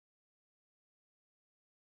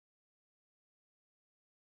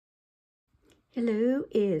Hello,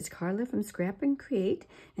 it's Carla from Scrap and Create,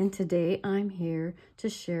 and today I'm here to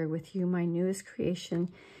share with you my newest creation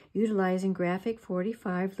utilizing Graphic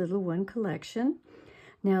 45 Little One collection.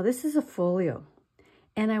 Now this is a folio,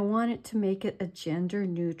 and I wanted to make it a gender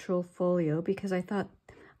neutral folio because I thought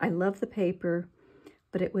I love the paper,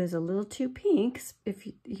 but it was a little too pink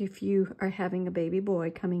if you are having a baby boy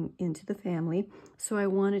coming into the family, so I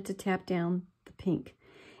wanted to tap down the pink.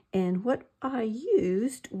 And what I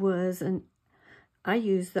used was I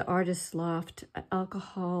used the Artist Loft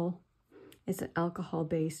alcohol. It's an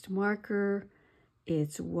alcohol-based marker.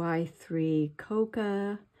 It's Y3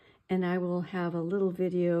 Coca, and I will have a little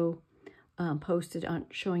video posted on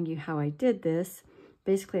showing you how I did this.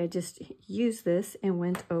 Basically, I just used this and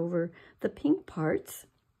went over the pink parts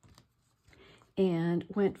and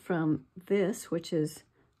went from this, which is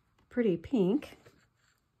pretty pink,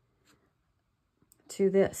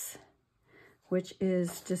 to this, which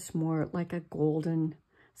is just more like a golden,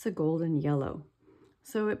 it's a golden yellow.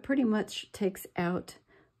 So it pretty much takes out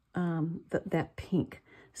that pink.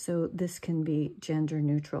 So this can be gender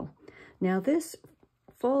neutral. Now this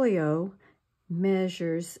folio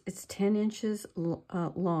measures, it's 10 inches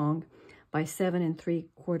long by 7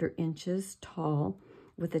 3/4 inches tall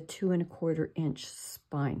with a 2 1/4 inch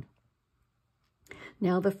spine.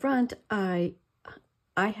 Now the front, I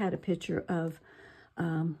had a picture of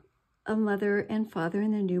a mother and father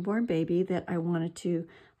and their newborn baby that I wanted to,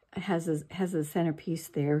 has a centerpiece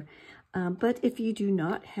there. But if you do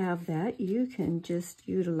not have that, you can just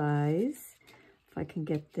utilize, if I can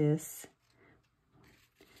get this,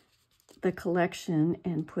 the collection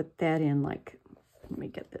and put that in like, let me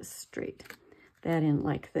get this straight, that in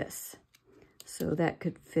like this. So that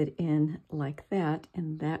could fit in like that,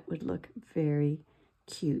 and that would look very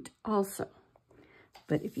cute also.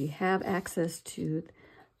 But if you have access to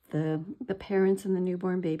the parents and the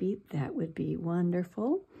newborn baby, that would be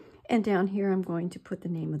wonderful. And down here, I'm going to put the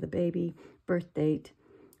name of the baby, birth date,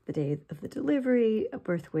 the day of the delivery, a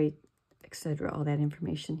birth weight, etc. All that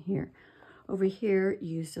information here. Over here,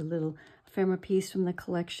 used a little ephemera piece from the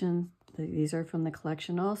collection. These are from the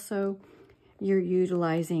collection also. You're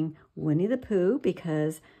utilizing Winnie the Pooh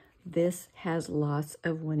because this has lots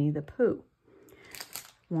of Winnie the Pooh.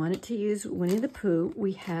 Wanted to use Winnie the Pooh.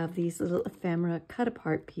 We have these little ephemera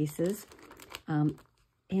cut-apart pieces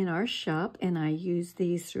in our shop, and I use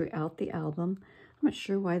these throughout the album. I'm not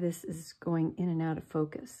sure why this is going in and out of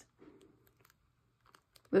focus.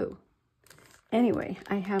 Ooh. Anyway,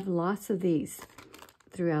 I have lots of these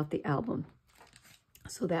throughout the album.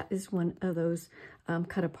 So that is one of those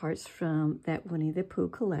cut-aparts from that Winnie the Pooh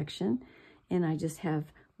collection, and I just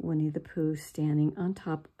have Winnie the Pooh standing on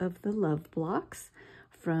top of the love blocks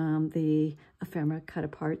from the ephemera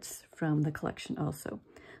cut-aparts from the collection also.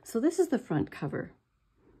 So this is the front cover.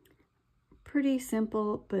 Pretty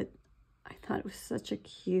simple, but I thought it was such a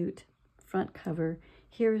cute front cover.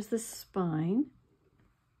 Here is the spine,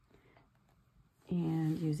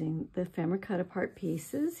 and using the ephemera cut-apart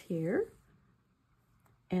pieces here.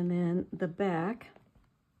 And then the back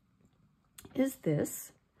is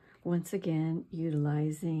this, once again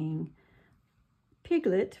utilizing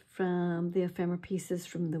Piglet from the ephemera pieces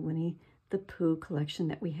from the Winnie the Pooh collection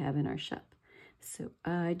that we have in our shop. So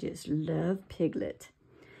I just love Piglet.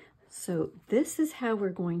 So this is how we're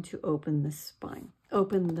going to open the spine,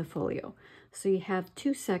 open the folio. So you have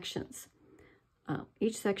two sections.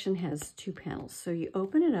 Each section has 2 panels. So you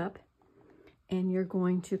open it up and you're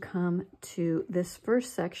going to come to this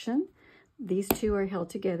first section. These two are held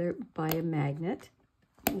together by a magnet,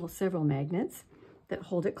 well, several magnets that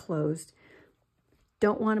hold it closed.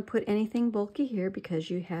 Don't want to put anything bulky here because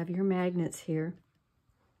you have your magnets here.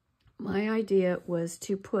 My idea was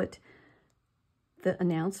to put the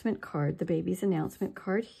announcement card, the baby's announcement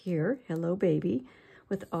card here, hello baby,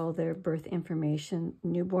 with all their birth information,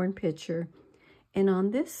 newborn picture. And on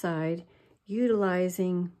this side,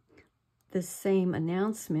 utilizing the same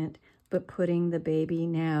announcement, but putting the baby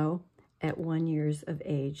now at 1 year of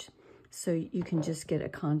age. So you can just get a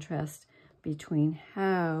contrast between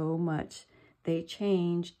how much they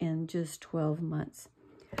change in just 12 months.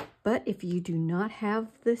 But if you do not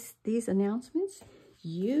have these announcements,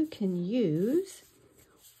 you can use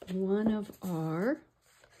one of our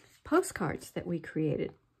postcards that we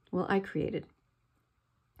created. Well, I created.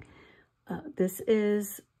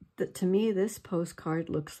 To me, this postcard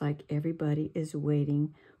looks like everybody is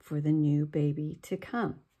waiting for the new baby to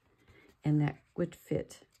come. And that would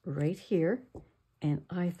fit right here. And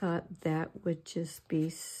I thought that would just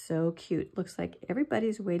be so cute. Looks like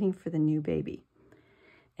everybody's waiting for the new baby.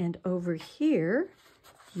 And over here,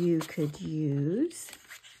 you could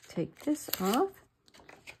take this off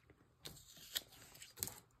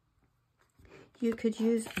you could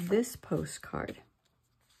use this postcard.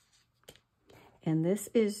 And this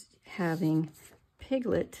is having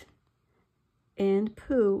Piglet and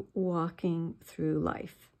Pooh walking through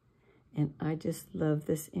life. And I just love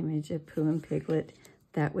this image of Pooh and Piglet.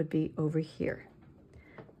 That would be over here.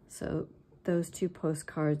 So those two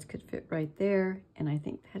postcards could fit right there, and I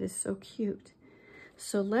think that is so cute.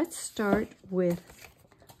 So let's start with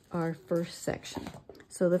our first section.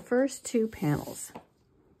 So the first two panels.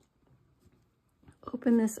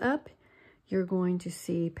 Open this up, you're going to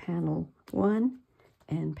see panel 1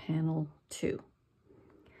 and panel 2.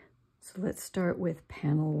 So let's start with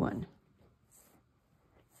panel 1.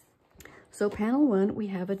 So panel 1, we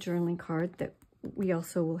have a journaling card that we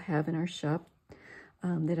also will have in our shop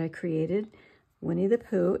that I created. Winnie the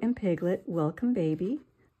Pooh and Piglet, welcome baby.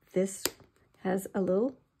 This has a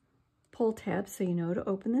little pull tab so you know to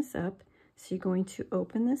open this up. So you're going to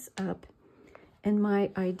open this up. And my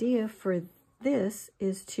idea for this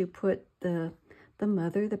is to put the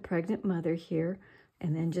mother, the pregnant mother here,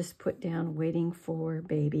 and then just put down waiting for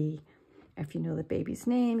baby. If you know the baby's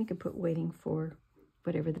name, you can put waiting for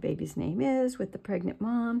whatever the baby's name is with the pregnant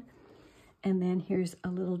mom. And then here's a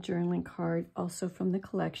little journaling card also from the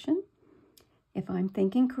collection. If I'm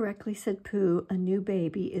thinking correctly, said Pooh, a new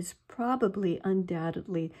baby is probably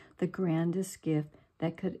undoubtedly the grandest gift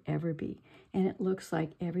that could ever be. And it looks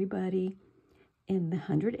like everybody in the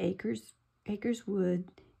 100 Acres Wood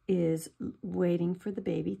is waiting for the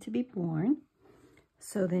baby to be born.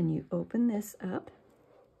 So then you open this up,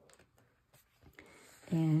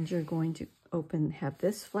 and you're going to have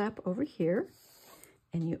this flap over here,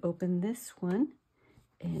 and you open this one,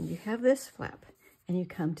 and you have this flap, and you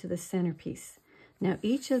come to the centerpiece. Now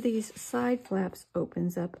each of these side flaps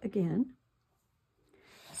opens up again.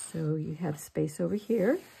 So you have space over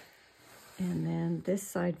here, and then this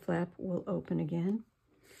side flap will open again.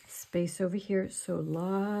 Space over here, so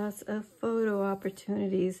lots of photo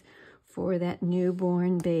opportunities for that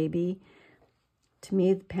newborn baby. To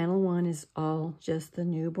me, panel 1 is all just the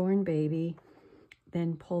newborn baby.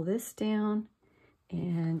 Then pull this down,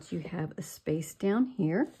 and you have a space down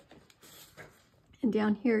here. And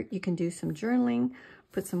down here, you can do some journaling,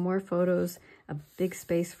 put some more photos, a big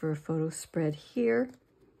space for a photo spread here.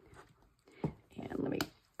 And let me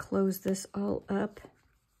close this all up.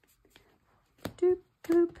 Doop,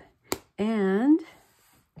 doop. And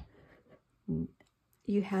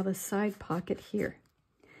you have a side pocket here.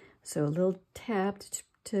 So a little tab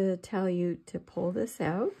to tell you to pull this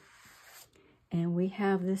out. And we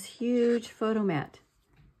have this huge photo mat.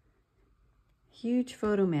 Huge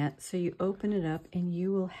photo mat. So you open it up and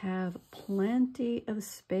you will have plenty of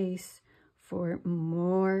space for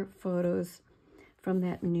more photos from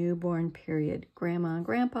that newborn period. Grandma and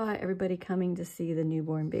Grandpa, everybody coming to see the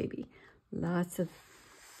newborn baby. Lots of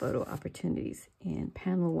photo opportunities in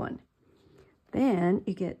panel 1. Then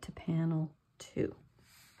you get to panel 2.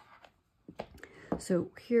 So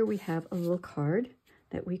here we have a little card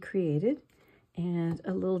that we created and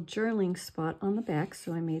a little journaling spot on the back.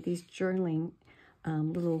 So I made these journaling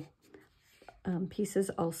little pieces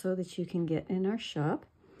also that you can get in our shop.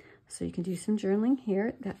 So you can do some journaling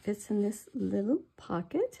here. That fits in this little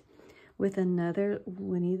pocket with another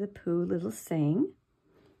Winnie the Pooh little saying.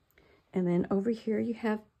 And then over here you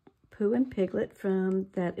have Pooh and Piglet from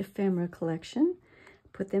that ephemera collection.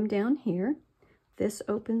 Put them down here. This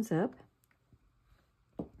opens up,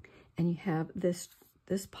 and you have this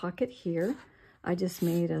pocket here. I just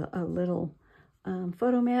made a little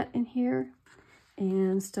photo mat in here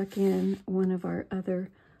and stuck in one of our other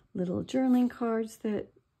little journaling cards that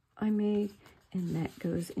I made, and that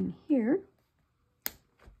goes in here.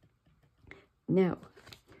 Now,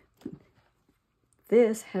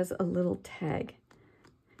 this has a little tag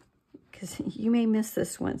because you may miss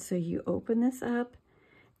this one. So you open this up,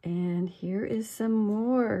 and here is some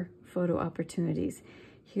more photo opportunities.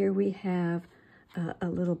 Here we have a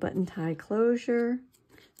little button tie closure,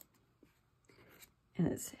 and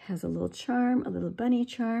it has a little charm, a little bunny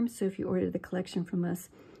charm. So if you order the collection from us,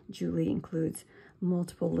 Julie includes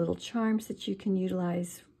multiple little charms that you can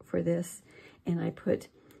utilize for this. And I put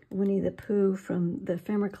Winnie the Pooh from the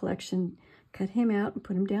ephemera collection, cut him out and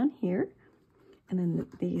put him down here. And then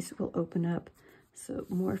these will open up. So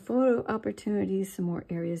more photo opportunities, some more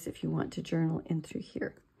areas if you want to journal in through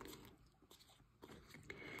here.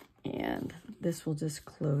 And this will just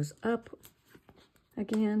close up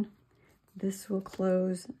again. This will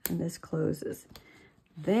close, and this closes.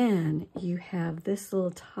 Then you have this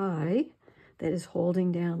little tie that is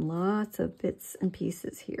holding down lots of bits and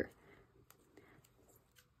pieces here.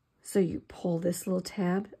 So you pull this little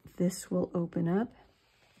tab, this will open up.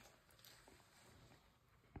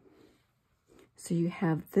 So you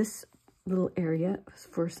have this little area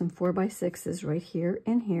for some 4x6s right here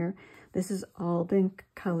and here. This has all been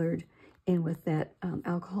colored in with that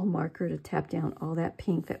alcohol marker to tap down all that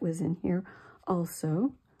pink that was in here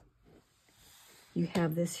also. You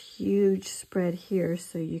have this huge spread here,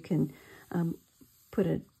 so you can put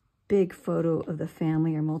a big photo of the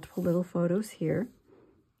family or multiple little photos here.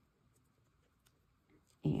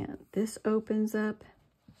 And this opens up,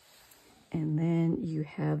 and then you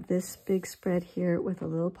have this big spread here with a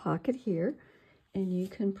little pocket here, and you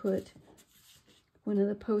can put one of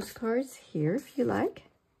the postcards here if you like.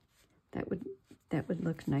 That would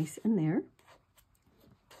look nice in there.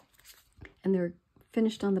 And they're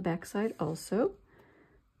finished on the back side also.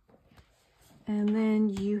 And then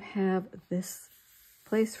you have this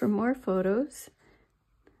place for more photos.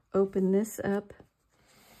 Open this up.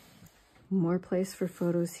 More place for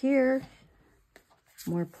photos here.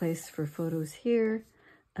 More place for photos here.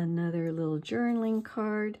 Another little journaling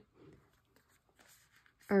card.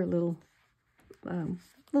 Our little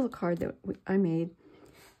card that I made.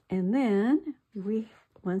 And then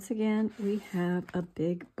once again, we have a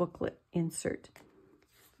big booklet insert.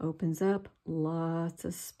 Opens up, lots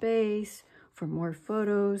of space for more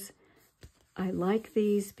photos. I like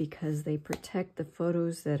these because they protect the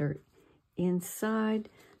photos that are inside,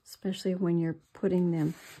 especially when you're pulling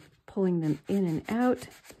them in and out.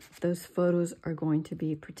 Those photos are going to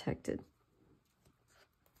be protected.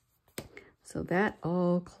 So that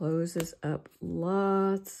all closes up.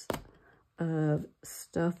 Lots of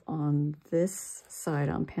stuff on this side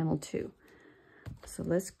on panel 2. So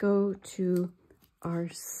let's go to our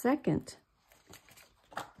second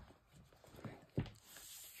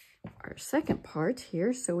part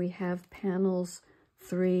here. So we have panels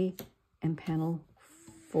 3 and panel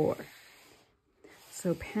 4.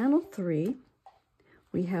 So panel 3,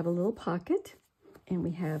 we have a little pocket, and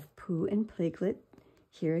we have Pooh and Piglet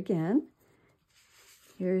here again.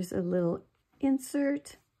 Here's a little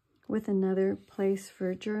insert with another place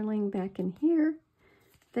for journaling back in here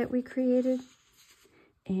that we created.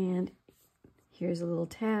 And here's a little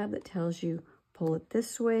tab that tells you pull it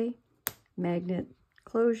this way, magnet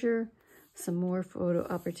closure, some more photo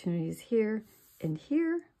opportunities here and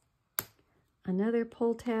here, another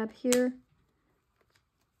pull tab here,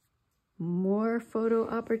 more photo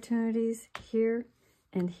opportunities here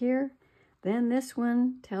and here. Then this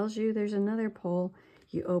one tells you there's another pull.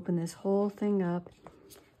 You open this whole thing up,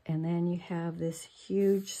 and then you have this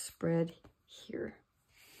huge spread here.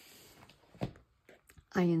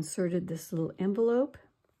 I inserted this little envelope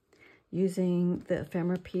using the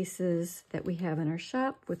ephemera pieces that we have in our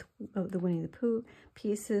shop with the Winnie the Pooh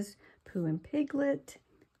pieces, Pooh and Piglet.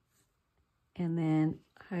 And then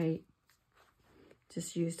I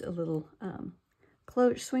just used a little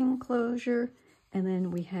swing closure. And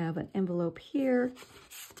then we have an envelope here.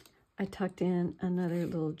 I tucked in another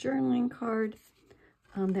little journaling card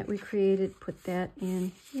that we created, put that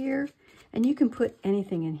in here. And you can put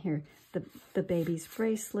anything in here. The baby's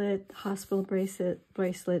bracelet, hospital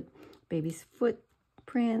bracelet, baby's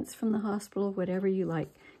footprints from the hospital, whatever you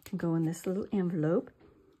like can go in this little envelope.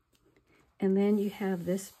 And then you have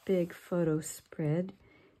this big photo spread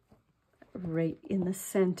right in the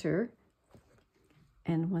center.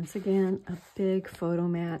 And once again, a big photo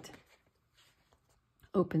mat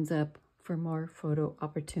opens up for more photo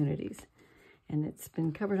opportunities. And it's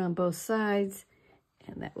been covered on both sides,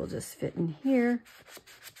 and that will just fit in here.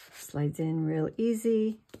 Slides in real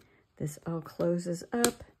easy. This all closes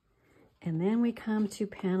up. And then we come to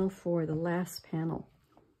panel 4, the last panel.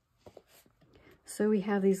 So we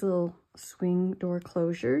have these little swing door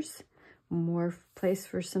closures, more place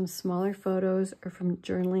for some smaller photos or from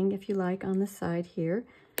journaling if you like on the side here,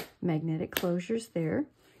 magnetic closures there.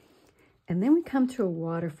 And then we come to a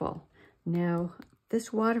waterfall. Now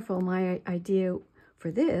this waterfall, my idea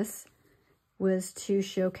for this was to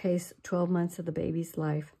showcase 12 months of the baby's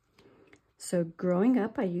life. So growing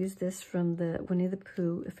up, I used this from the Winnie the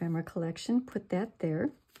Pooh ephemera collection, put that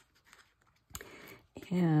there.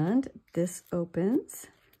 And this opens,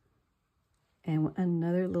 and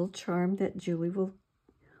another little charm that Julie will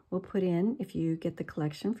put in if you get the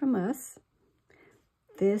collection from us.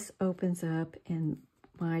 This opens up, and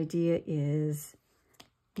my idea is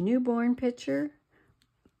newborn picture,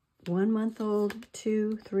 1 month old,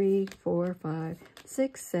 2, 3, 4, 5,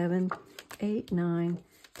 6, 7, 8, 9,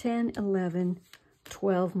 10, 11,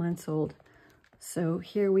 12 months old. So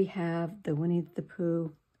here we have the Winnie the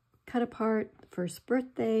Pooh cut apart, first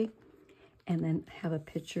birthday, and then have a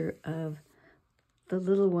picture of the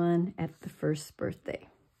little one at the first birthday.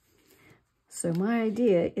 So my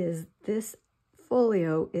idea is this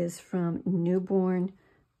folio is from newborn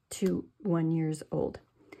to 1 year old.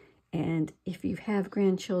 And if you have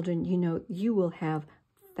grandchildren, you know you will have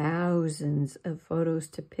thousands of photos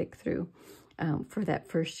to pick through for that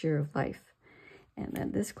first year of life. And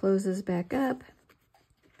then this closes back up.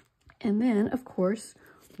 And then, of course,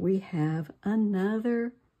 we have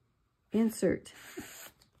another insert.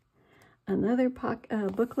 Another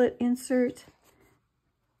booklet insert.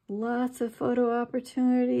 Lots of photo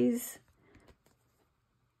opportunities.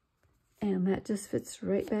 And that just fits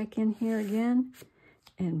right back in here again.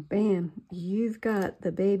 And bam, you've got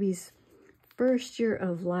the baby's first year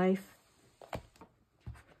of life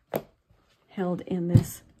held in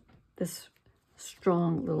this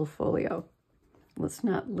strong little folio. Well, it's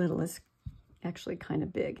not little, it's actually kind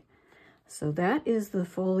of big. So that is the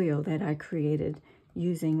folio that I created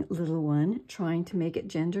using Little One, trying to make it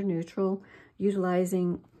gender neutral,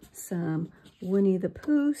 utilizing some Winnie the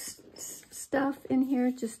Pooh stuff in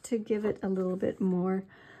here just to give it a little bit more,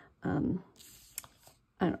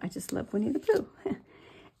 I just love Winnie the Pooh.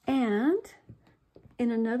 And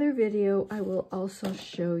in another video, I will also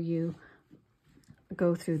show you,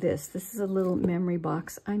 go through this. This is a little memory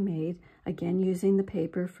box I made, again, using the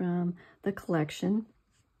paper from the collection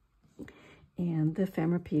and the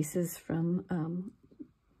ephemera pieces from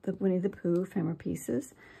the Winnie the Pooh ephemera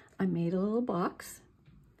pieces. I made a little box,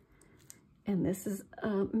 and this is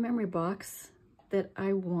a memory box that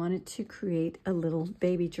I wanted to create a little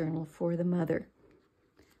baby journal for the mother.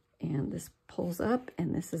 And this pulls up,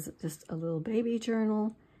 and this is just a little baby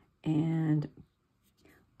journal, and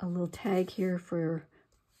a little tag here for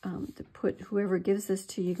to put, whoever gives this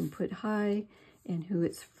to you can put hi, and who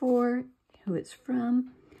it's for, who it's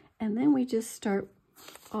from. And then we just start,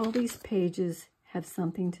 all these pages have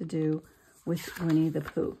something to do with Winnie the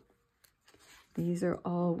Pooh. These are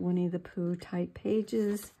all Winnie the Pooh type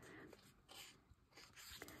pages.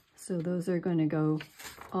 So those are going to go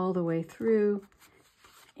all the way through,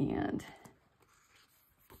 and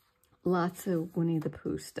lots of Winnie the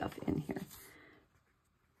Pooh stuff in here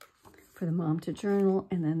for the mom to journal.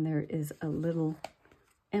 And then there is a little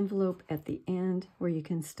envelope at the end where you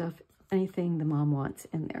can stuff anything the mom wants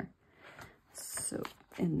in there. So,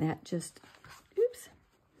 and that just, oops,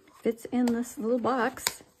 fits in this little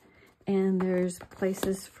box. And there's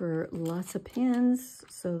places for lots of pins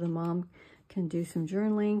so the mom can do some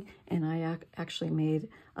journaling. And I actually made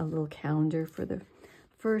a little calendar for the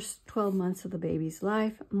first 12 months of the baby's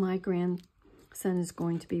life. My grandson is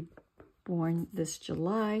going to be born this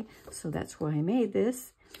July, so that's why I made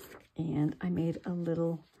this. And I made a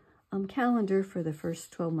little calendar for the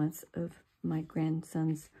first 12 months of my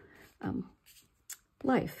grandson's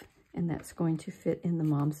life, and that's going to fit in the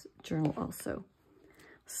mom's journal also.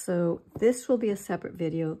 So this will be a separate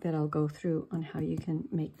video that I'll go through on how you can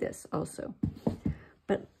make this also.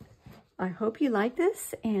 But I hope you like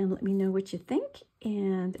this, and let me know what you think,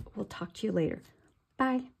 and we'll talk to you later.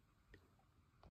 Bye.